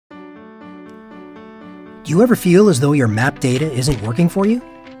Do you ever feel as though your map data isn't working for you?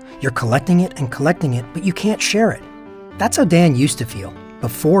 You're collecting it, but you can't share it. That's how Dan used to feel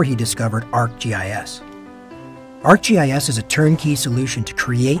before he discovered Arcgis. Arcgis is a turnkey solution to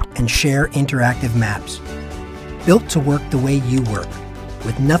create and share interactive maps, built to work the way you work,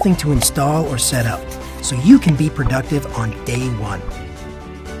 with nothing to install or set up, so you can be productive on day one.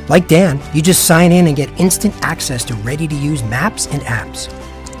 Like Dan, you just sign in and get instant access to ready-to-use maps and apps.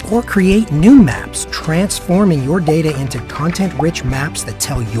 Or create new maps, transforming your data into content-rich maps that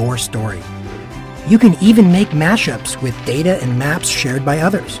tell your story. You can even make mashups with data and maps shared by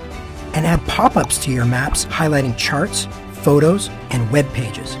others, and add pop-ups to your maps highlighting charts, photos, and web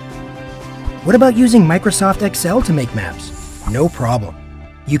pages. What about using Microsoft Excel to make maps? No problem.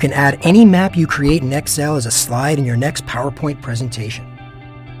 You can add any map you create in Excel as a slide in your next PowerPoint presentation.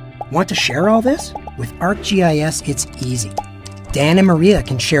 Want to share all this? With Arcgis, it's easy. Dan and Maria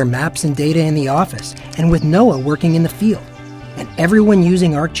can share maps and data in the office, and with Noah working in the field. And everyone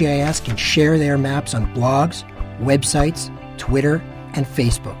using Arcgis can share their maps on blogs, websites, Twitter, and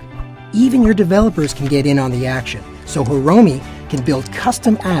Facebook. Even your developers can get in on the action, so Hiromi can build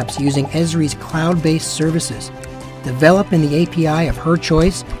custom apps using Esri's cloud-based services, develop in the API of her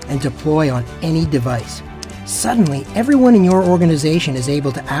choice, and deploy on any device. Suddenly, everyone in your organization is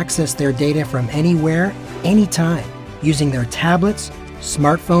able to access their data from anywhere, anytime, using their tablets,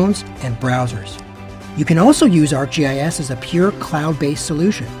 smartphones, and browsers. You can also use Arcgis as a pure cloud-based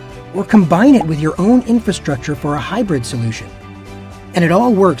solution, or combine it with your own infrastructure for a hybrid solution. And it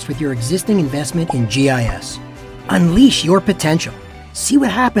all works with your existing investment in GIS. Unleash your potential. See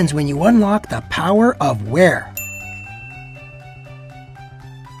what happens when you unlock the power of where.